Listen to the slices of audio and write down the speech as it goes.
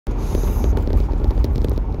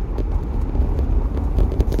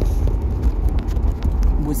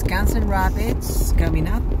Wisconsin Rapids coming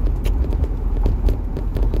up.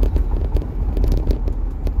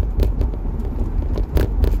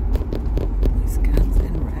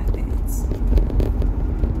 Wisconsin Rapids.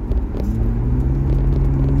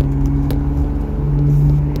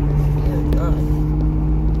 Dear God.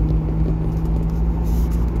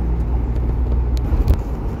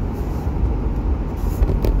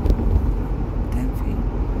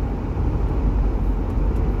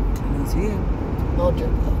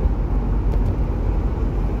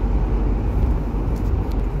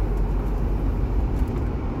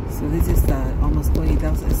 So this is almost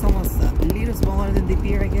 20,000. It's almost a little smaller than the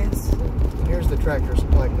Pere, I guess. Here's the Tractor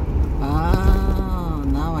Supply Company. Ah,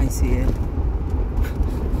 now I see it.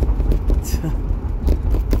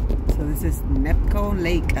 So this is Nepco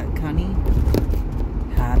Lake County.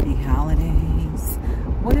 Happy holidays.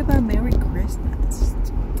 What about Merry Christmas?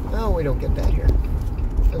 Oh, we don't get that here.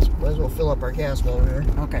 Might as well fill up our gas while we're here.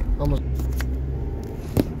 Okay. Almost.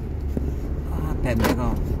 Ah,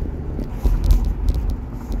 pendejo.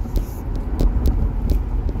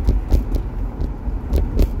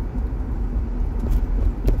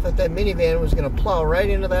 I thought that minivan was going to plow right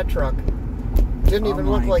into that truck. Didn't even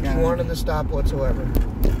look like he wanted to stop whatsoever.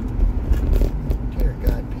 Dear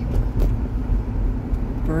God, people.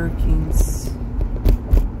 Perkins.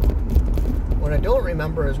 What I don't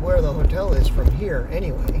remember is where the hotel is from here,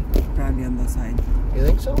 anyway. Probably on the side. You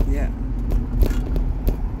think so? Yeah.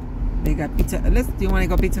 They got pizza. Do you want to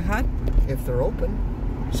go Pizza Hut? If they're open.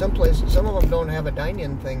 Some of them don't have a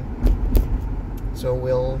dine-in thing. So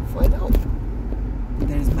we'll find out.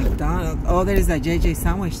 There's McDonald's. Oh, there's a JJ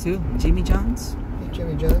sandwich too. Jimmy John's. Hey,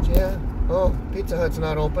 Jimmy John's, yeah. Oh, Pizza Hut's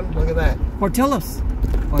not open. Look at that. Portillo's.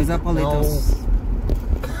 Or is that Politos?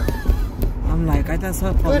 No. I'm like, I thought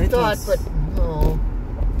so. Good thought, but no.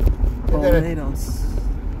 Politos.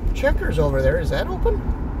 Checkers over there. Is that open?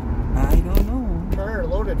 I don't know. Try our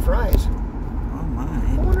loaded fries. Oh my.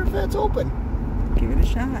 I wonder if that's open. Give it a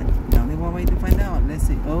shot. The only one way to find out. Let's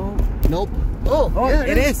see. Oh. Nope. Oh, yeah,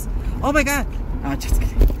 it is. Oh my God. Oh, just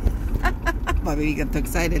kidding. My baby got too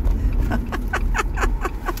excited.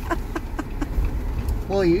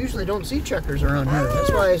 Well, you usually don't see Checkers around here.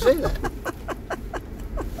 That's why I say that.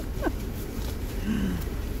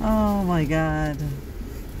 Oh my God.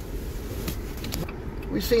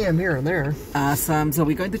 We see him here and there. Awesome. So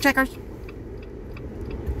we're going to Checkers.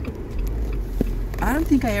 I don't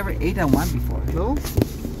think I ever ate at one before. No?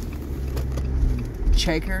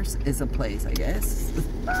 Checkers is a place, I guess.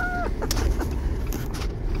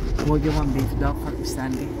 We'll get one beef dog for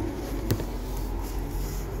Sunday.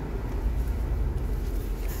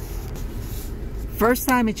 First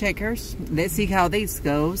time at Checkers. Let's see how this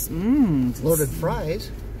goes. Loaded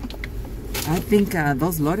fries. I think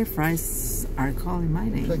those loaded fries are calling my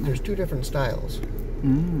name. Looks like there's two different styles.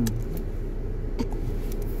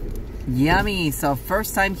 Yummy. So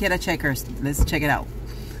first time here at Checkers. Let's check it out.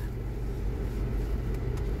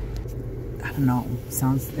 I don't know.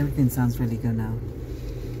 Everything sounds really good now.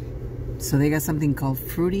 So they got something called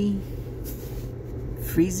Fruity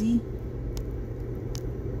Freezy.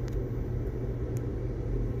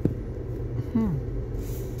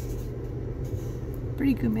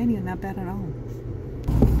 Pretty good menu, not bad at all.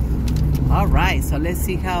 Alright, so let's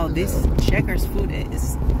see how this Checkers food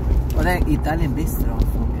is. Or that Italian bistro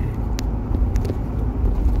food.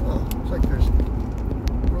 Oh, looks like there's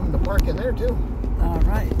room to park in there too.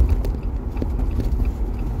 Alright.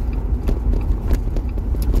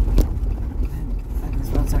 This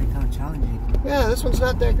one's already kind of challenging. Yeah, this one's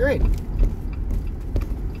not that great.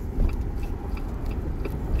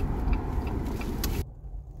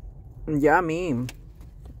 Yummy.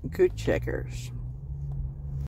 Good Checkers.